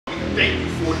thank you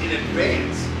for it in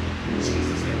advance. In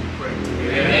Jesus' name we pray.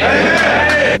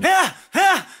 Amen.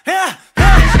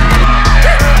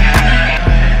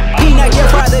 He not your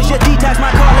father, just detox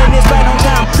my calling is right on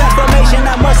time. Transformation,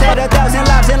 I must have 1,000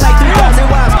 lives and like 3,000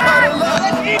 wives.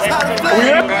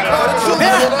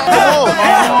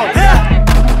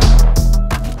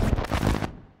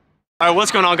 Alright,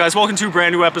 what's going on, guys? Welcome to a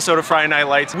brand new episode of Friday Night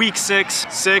Lights. Week 6.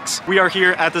 We are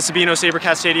here at the Sabino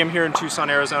Sabercats Stadium here in Tucson,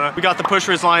 Arizona. We got the Pusch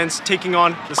Ridge Lions taking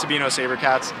on the Sabino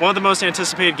Sabercats. One of the most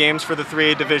anticipated games for the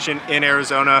 3A division in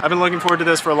Arizona. I've been looking forward to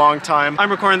this for a long time.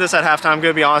 I'm recording this at halftime. I'm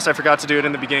gonna be honest, I forgot to do it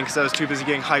in the beginning because I was too busy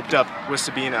getting hyped up with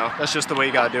Sabino. That's just the way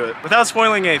you gotta do it. Without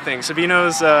spoiling anything,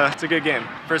 Sabino's, it's a good game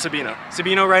for Sabino.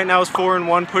 Sabino right now is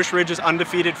 4-1. Pusch Ridge is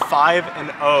undefeated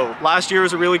 5-0. Last year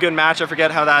was a really good match. I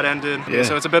forget how that ended. Yeah.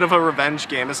 So it's a bit of a revenge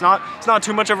game. It's not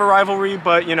too much of a rivalry,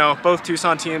 but you know, both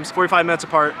Tucson teams 45 minutes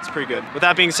apart. It's pretty good. With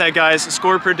that being said, guys,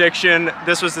 score prediction.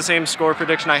 This was the same score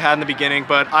prediction I had in the beginning,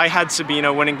 but I had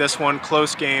Sabino winning this one,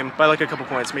 close game by like a couple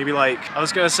points, maybe like, I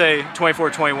was gonna say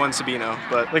 24-21 Sabino,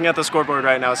 but looking at the scoreboard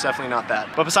right now, it's definitely not that.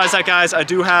 But besides that, guys, I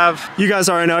do have, you guys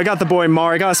already know, I got the boy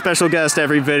Mar. I got a special guest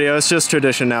every video. It's just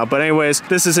tradition now. But anyways,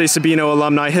 this is a Sabino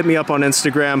alumni. Hit me up on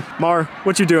Instagram. Mar,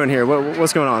 what you doing here?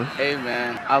 What's going on? Hey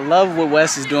man, I love what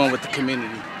Wes is doing with the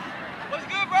community. What's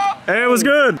good, bro? Hey, it was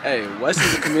good. Hey, Wes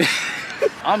is the community.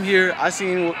 I'm here. I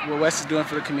seen what Wes is doing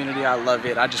for the community. I love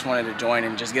it. I just wanted to join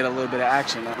and just get a little bit of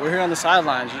action. We're here on the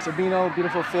sidelines. Sabino,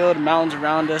 beautiful field, mountains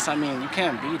around us. I mean, you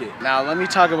can't beat it. Now, let me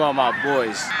talk about my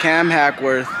boys. Cam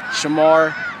Hackworth,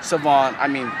 Shamar Savant, I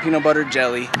mean, peanut butter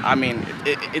jelly. I mean,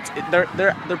 they're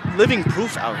living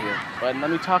proof out here. But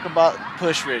let me talk about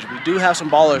Pusch Ridge. We do have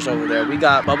some ballers over there. We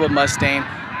got Bubba Mustang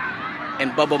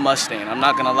and Bubba Mustang. I'm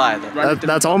not gonna lie.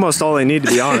 That's almost all they need, to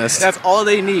be honest. That's all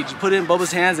they need. You put it in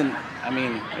Bubba's hands and I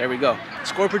mean, there we go.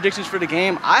 Score predictions for the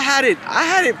game. I had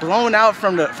it blown out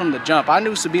from the jump. I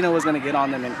knew Sabino was gonna get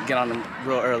on them and get on them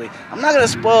real early. I'm not gonna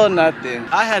spoil nothing.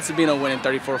 I had Sabino winning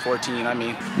 34-14. I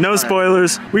mean, no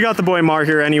spoilers. We got the boy Mar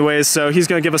here anyways, so he's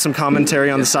gonna give us some commentary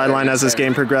on the sideline as this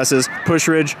game progresses. Pusch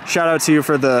Ridge, shout out to you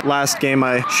for the last game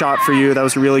I shot for you. That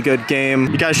was a really good game.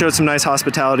 You guys showed some nice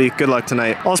hospitality. Good luck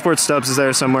tonight. All Sports Stubbs is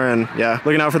there somewhere, and yeah,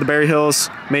 looking out for the Berry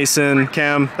Hills, Mason,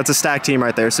 Cam. That's a stacked team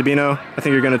right there. Sabino, I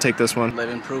think you're gonna take this one.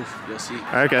 Living proof. You'll see.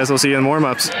 All right, guys. We'll see you in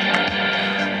warm-ups.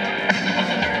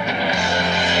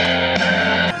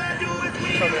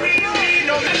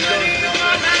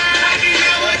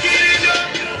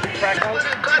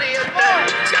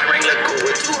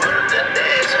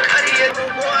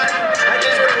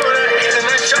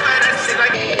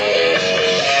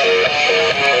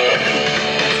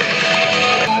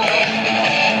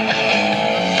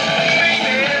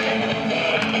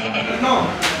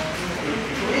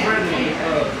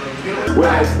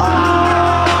 Where's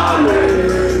Ollie?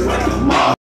 Like a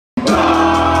mom.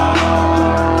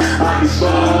 I be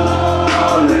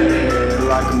falling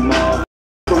like a mom.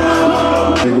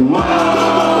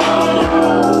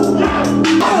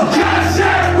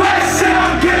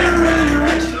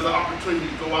 Another opportunity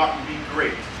to go out and be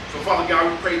great. So Father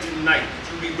God, we pray tonight that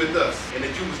you be with us and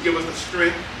that you would give us the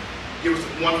strength, give us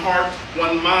one heart,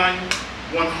 one mind,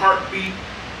 one heartbeat,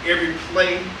 every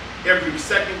play, every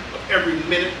second of every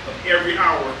minute of every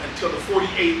hour until the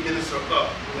 48 minutes are up.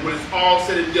 And when it's all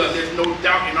said and done, there's no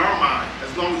doubt in our mind,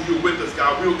 as long as you're with us,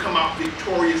 God, we will come out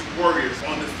victorious warriors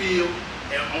on the field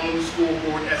and on the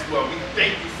scoreboard as well. We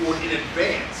thank you for it in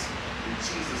advance. In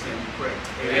Jesus' name we pray.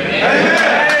 Amen.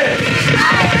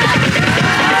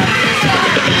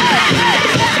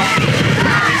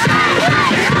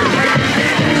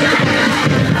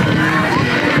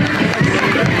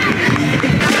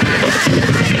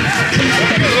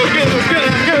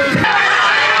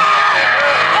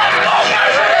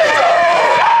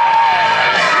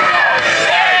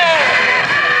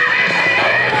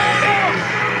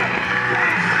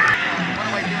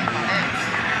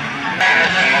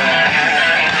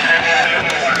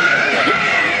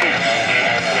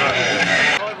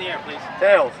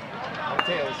 Tails.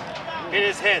 Tails. It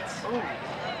is hits. On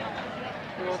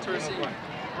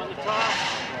the top.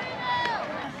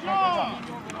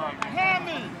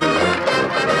 Hammy.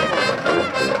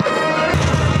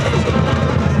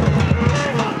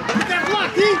 Get that block,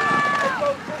 D.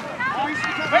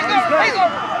 Raise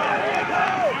up.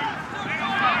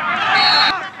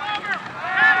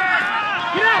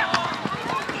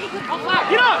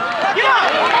 Get up.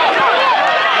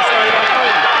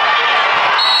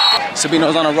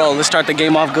 Sabino's on a roll. Let's start the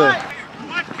game off good.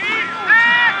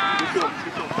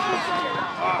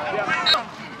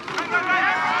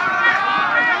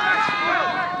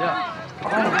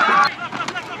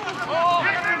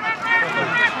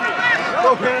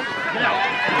 Okay.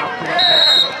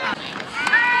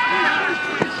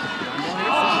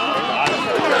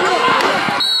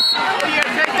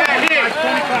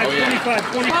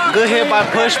 Good hit by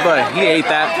Push, but he ate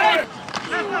that.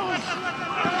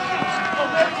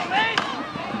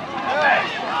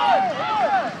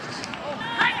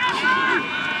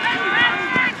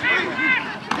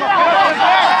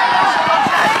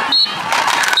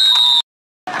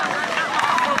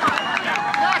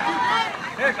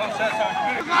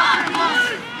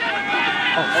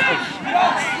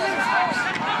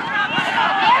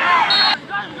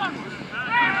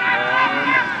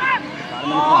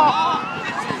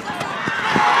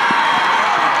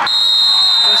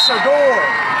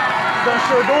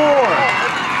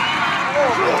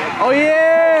 Oh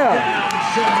yeah!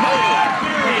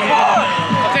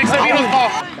 I'll take Sabino's ball.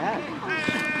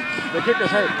 The kicker's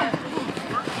hurt.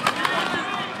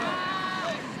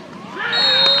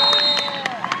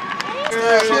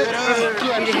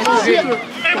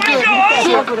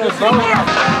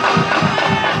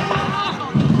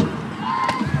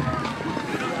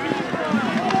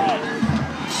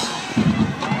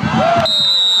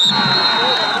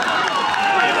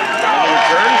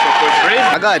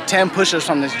 I got 10 push-ups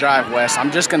from this drive, Wes.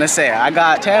 I'm just gonna say it. I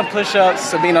got 10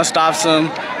 push-ups. Sabino stops him.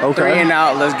 Okay. 3 and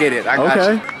out. Let's get it. I got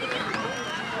you.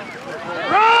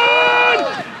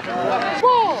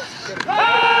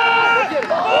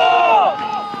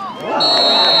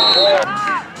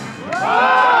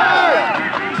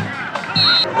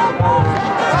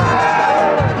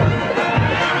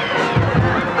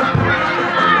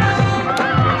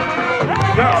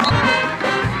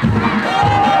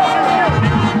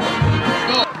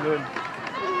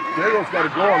 Diego's got to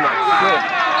go on that stick.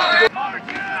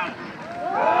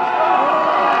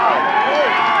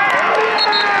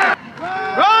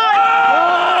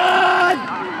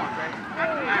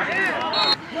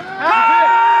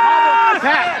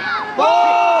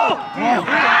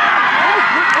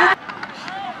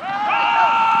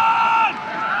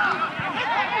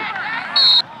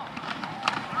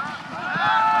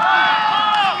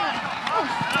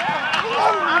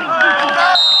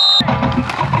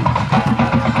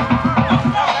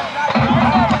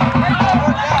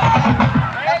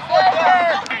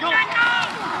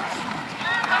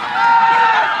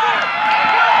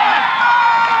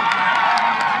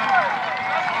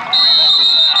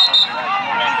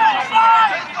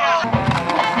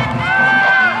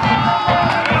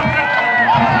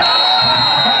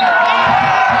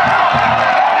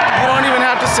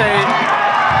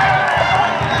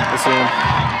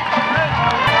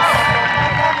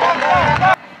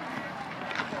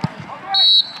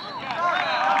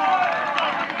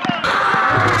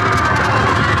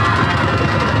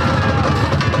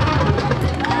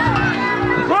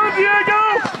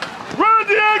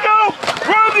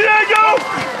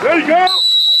 There you go.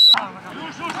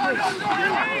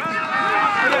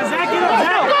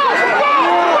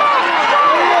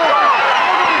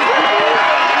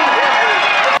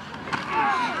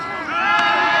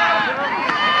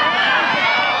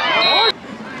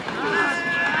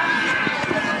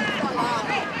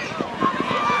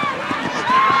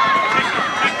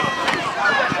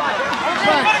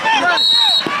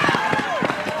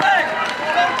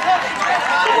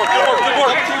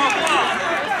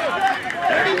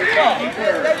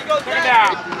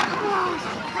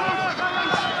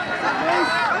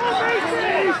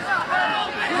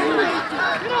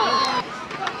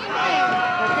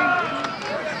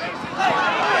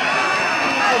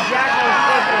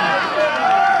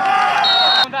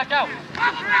 Back out.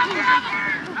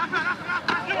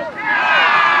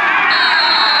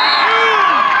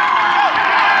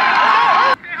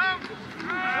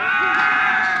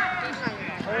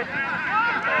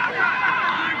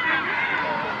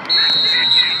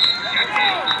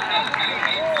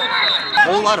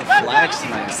 A whole lot of flags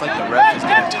tonight. It's like the ref is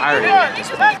getting tired of it at this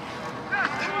point.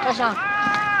 Touchdown.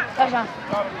 Touchdown.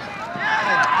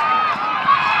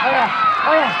 Oh yeah.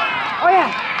 Oh yeah. Oh yeah.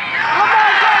 Oh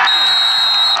my God.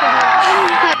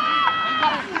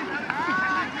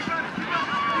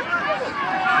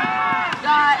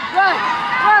 Run.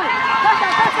 Run.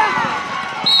 Touchdown. Touchdown.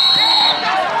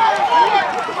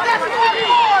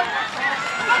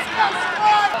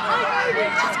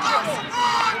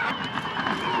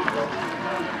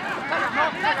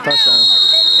 Touchdown.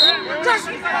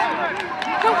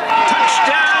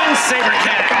 Touchdown,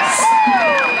 Sabercats.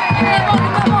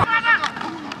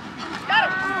 Got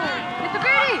him. Get the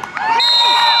birdie.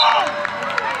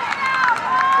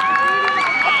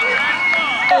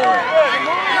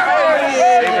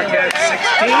 Sabercats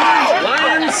 16,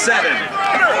 Lions 7.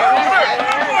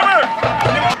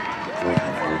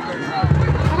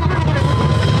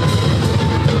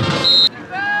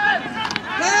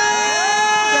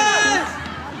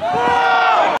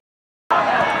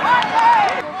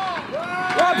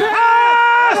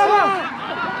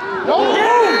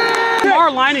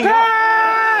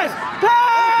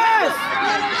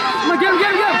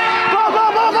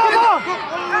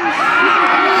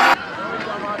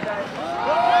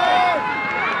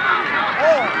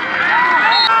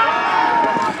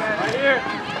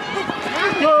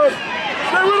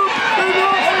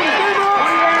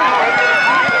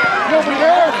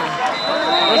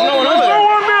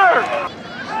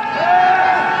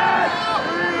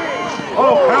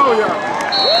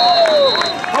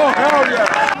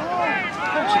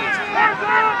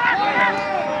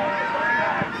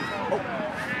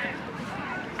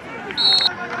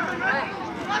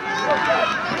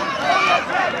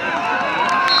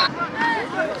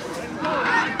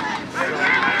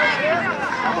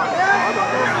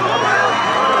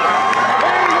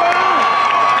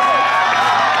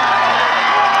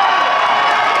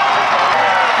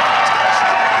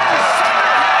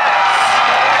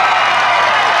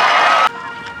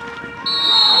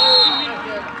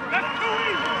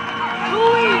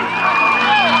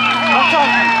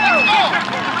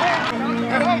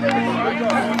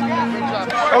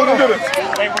 Look at this.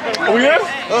 Are we in? Hey,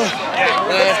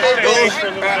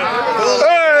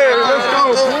 let's go,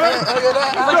 man.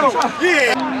 Let's go.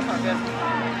 Yeah.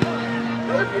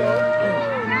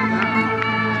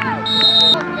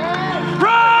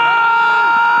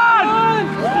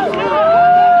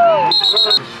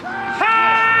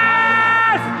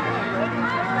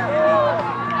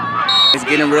 It's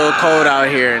getting real cold out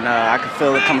here, and I can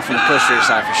feel it coming from the Pusch Ridge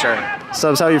side for sure.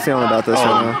 Subs, how are you feeling about this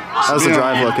right now? How's the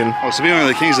drive looking? Oh, Sabino are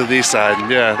the kings of the east side.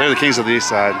 Yeah, they're the kings of the east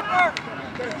side.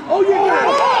 Oh,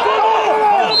 yeah.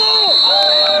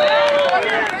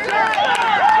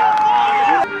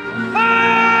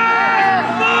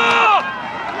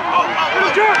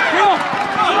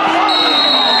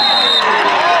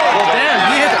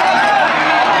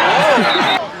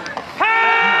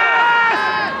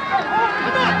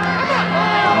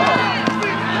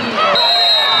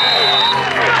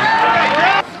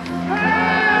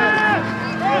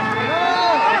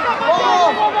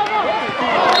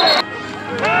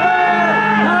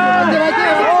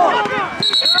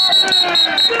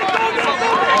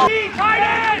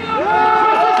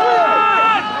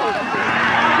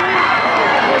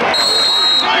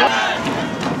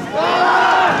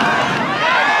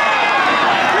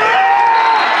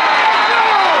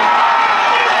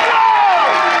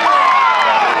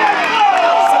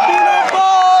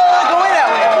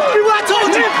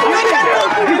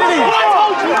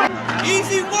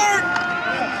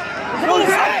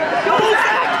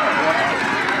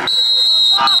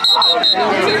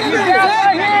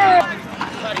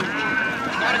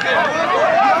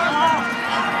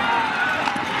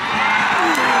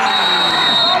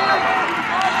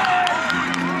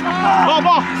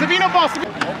 Ball, Sabino ball,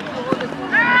 Sabino.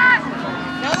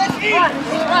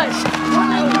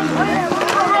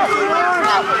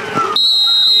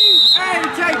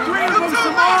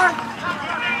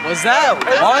 Was that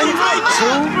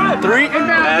 1, 2, 3?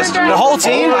 The whole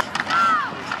team?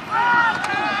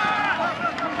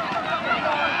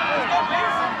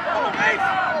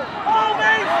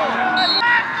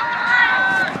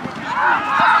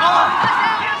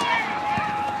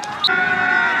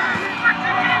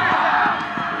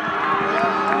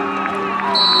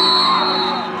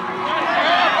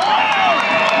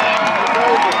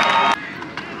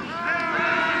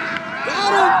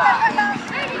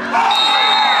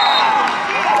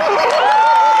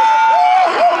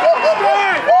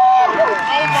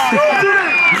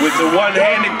 With the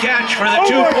one-handed catch for the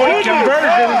two-point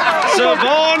conversion,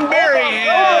 Savon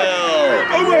Berryhill.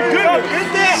 Oh my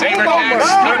goodness! Sabercats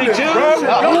 32. Oh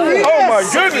my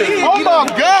goodness! Oh my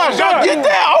gosh! Y'all get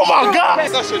that! Oh my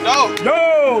gosh! That should know.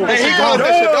 No! Hey, he got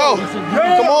that should know.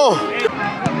 Come on.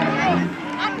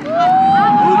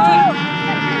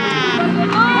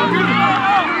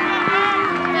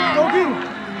 Go get him!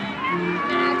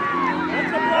 That's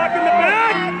a block in the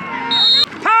back!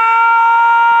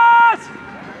 Pass!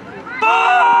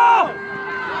 Ball!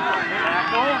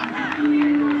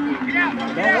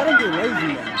 Don't let him get lazy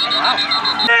now.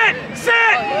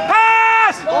 Sit!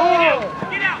 Pass!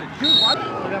 Get out! We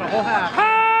got a whole half.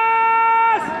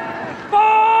 Pass!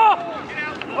 Ball!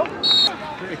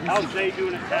 How's Jay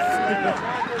doing it?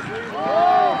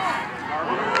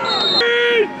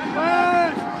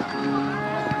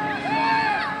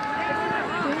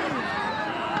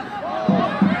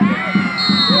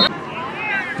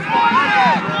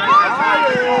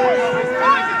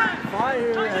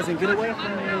 Fire, as in get away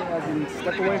from me, as in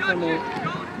step away from it.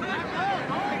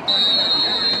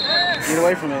 Get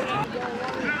away from it.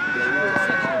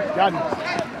 Got him.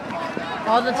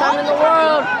 All the time in the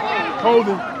world. Hold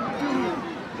him.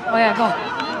 Oh yeah, go.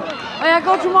 Oh yeah,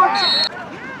 go to Mark.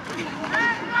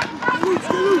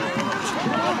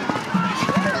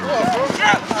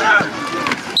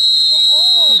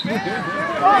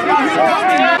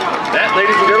 That,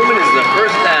 ladies and gentlemen, is the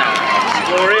first down.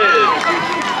 Score is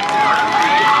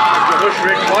Pusch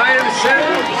Ridge Lions 7,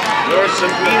 your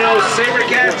Sabino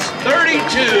Sabercats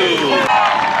 32.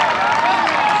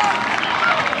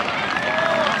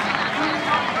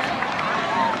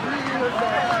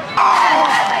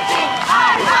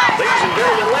 Ladies and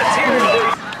gentlemen, let's hear it.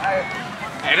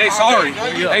 Hey, they sorry.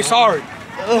 They sorry.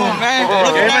 Oh, man.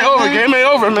 Game ain't over. Game ain't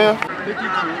over, man.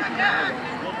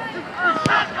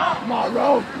 Come on,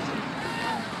 Rose.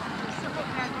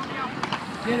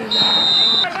 Get it now.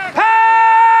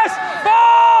 Pass!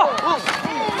 Ball!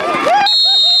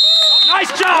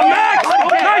 Nice job, Max!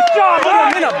 Nice job,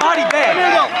 Max! In a body bag.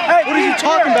 Hey, what are you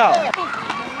talking about?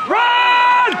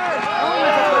 Run!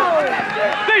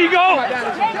 There you go!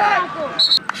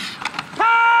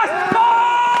 Pass!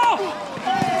 Ball!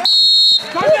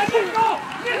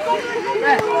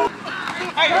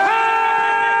 Pass!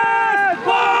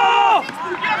 Ball!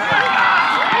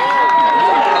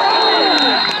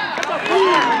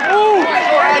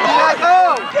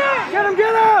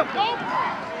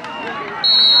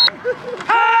 I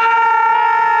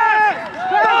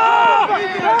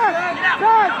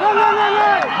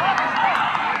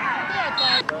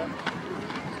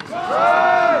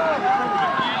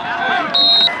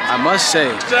must say,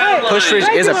 Pusch Ridge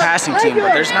is a passing team,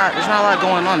 but there's not a lot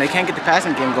going on. They can't get the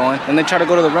passing game going, and they try to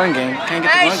go to the run game. Can't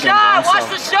get the run game going. Watch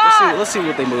the shot. Let's see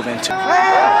what they move into. Go get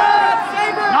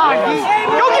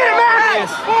it,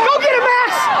 Max! Go get it,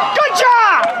 Max! Good job!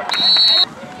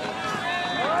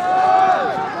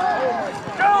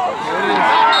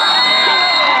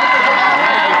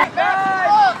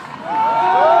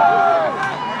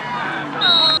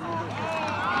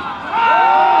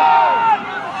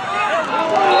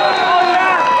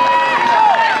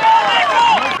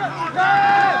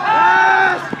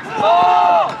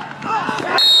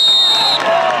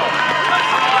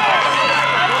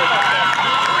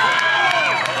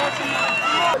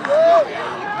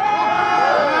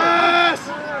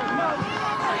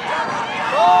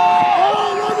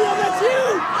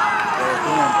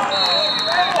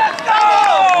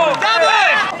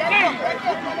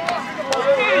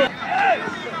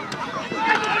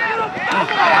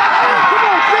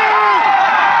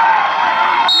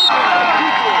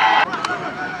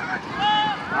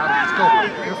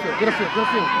 Get a field.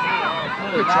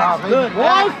 Good job, baby. Good,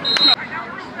 boys.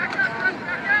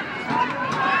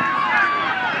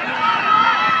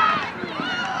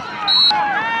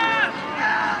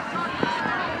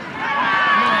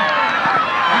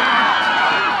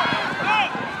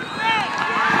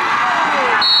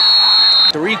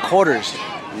 3 quarters,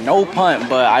 no punt,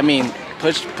 but I mean,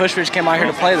 Pusch Ridge came out here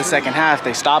to play the second half.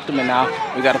 They stopped them, and now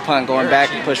we got a punt going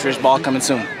back. Pusch Ridge ball coming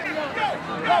soon.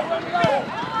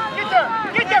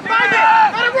 Get there, find it!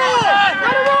 Let it roll!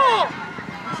 Let it roll!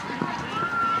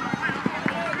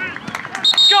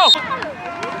 Let's go!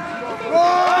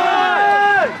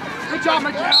 Good job,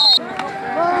 Miguel!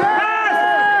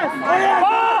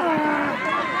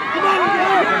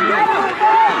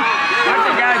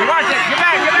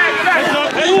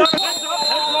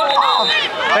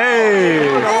 Hey!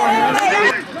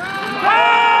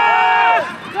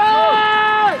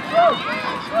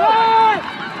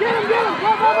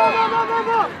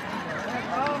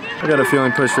 I got a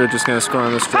feeling Pusch Ridge is going to score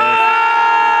on this drive.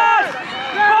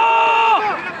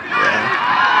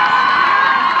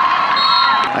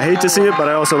 I hate to see it, but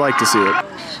I also like to see it.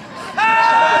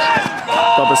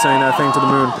 Bubba saying that thing to the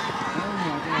moon.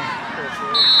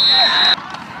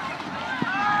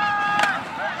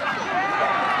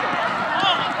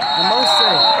 I must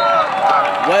say,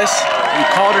 Wes, you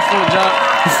called her from the jump,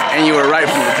 and you were right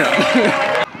from the jump.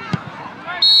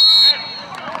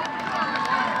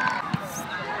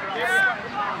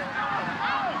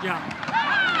 Yeah. I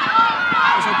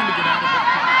was hoping to get out of it.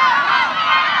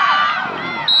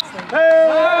 Hey!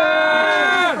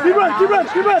 Keep running, keep running,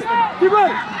 keep running, keep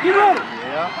running, keep running!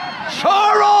 Yeah.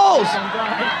 Charles!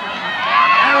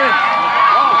 Aaron!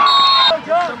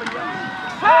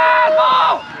 Hey,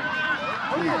 ball!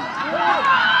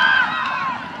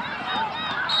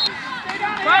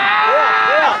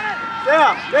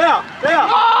 Yeah!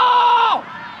 Ball!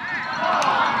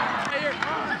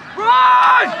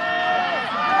 Run!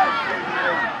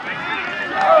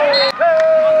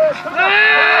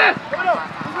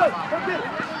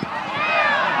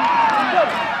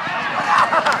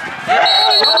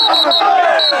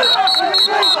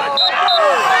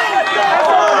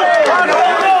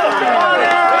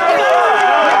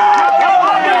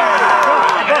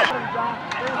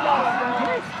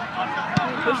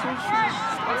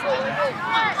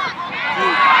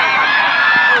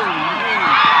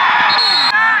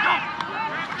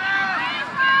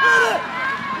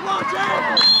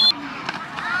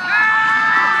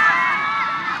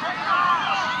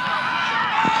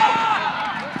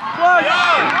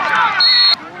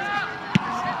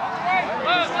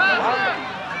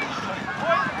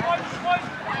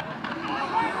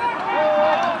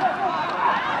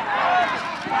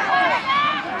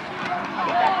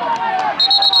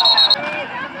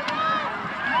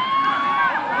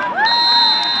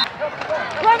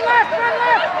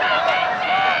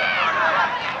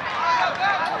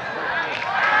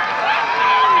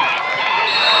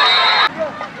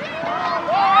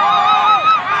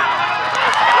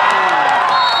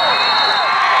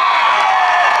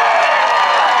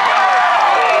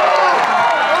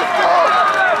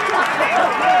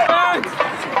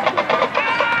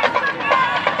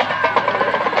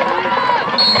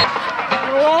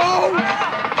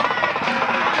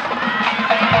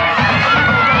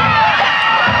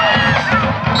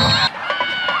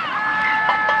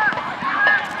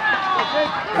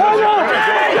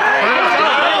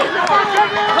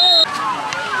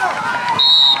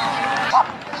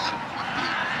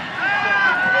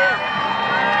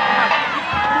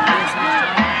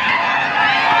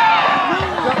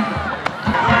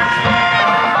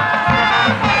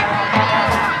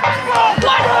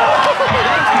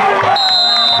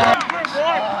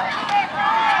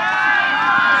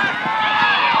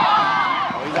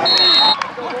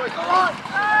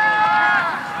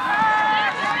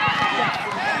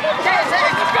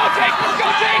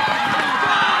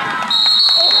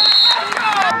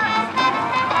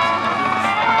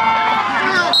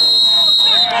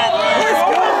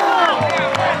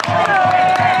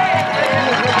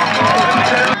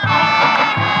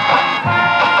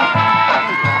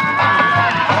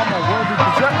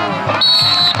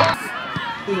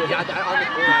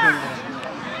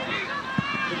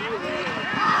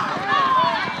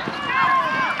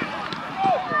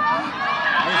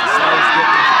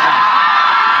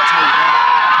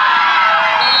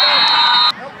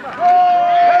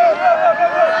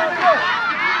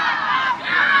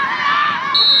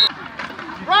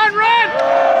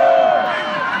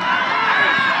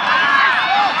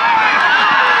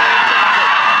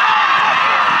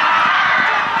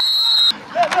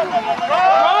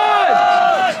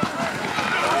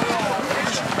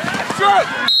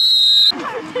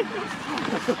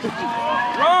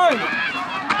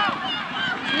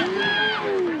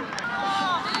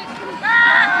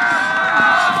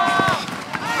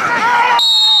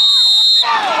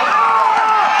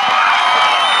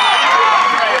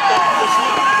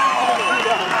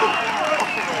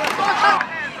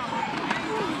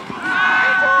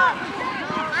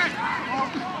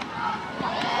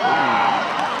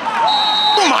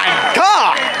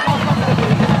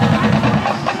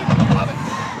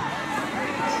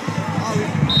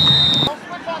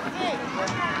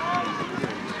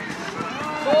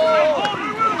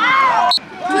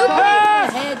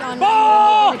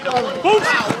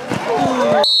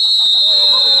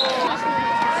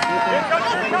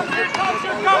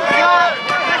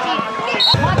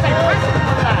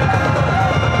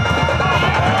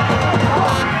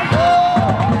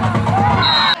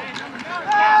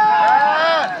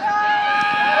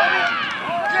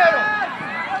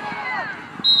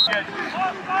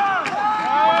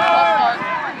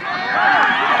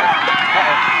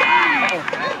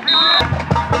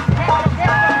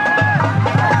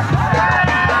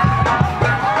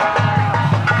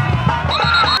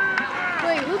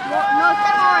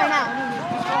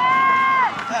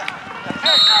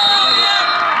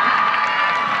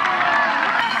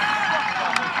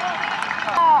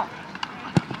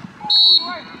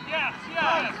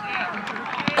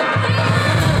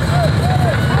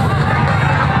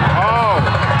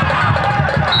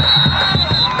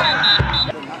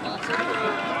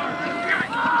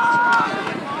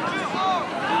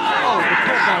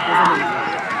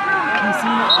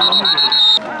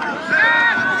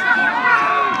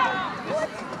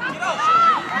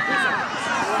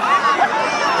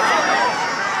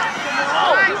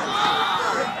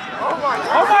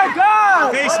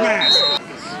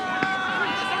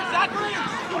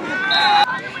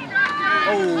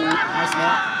 Nice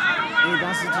snap. And he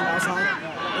bounces to the outside.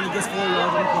 And he gets 4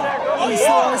 yards on the play. And he's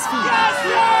still on his feet. Yes,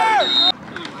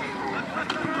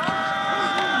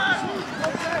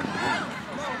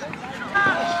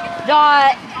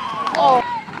 Dot. Oh.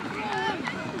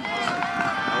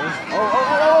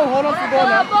 Hold on for the ball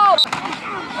now.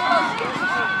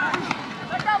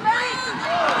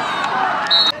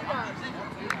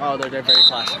 Oh, they're very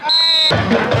classy.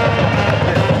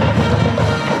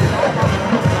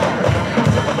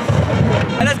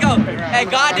 Let's go. Hey,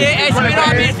 God did. Hey, Sabino,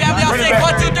 me and family, y'all say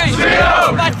 1, 2, 3.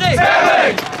 5,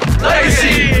 6.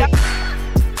 Legacy.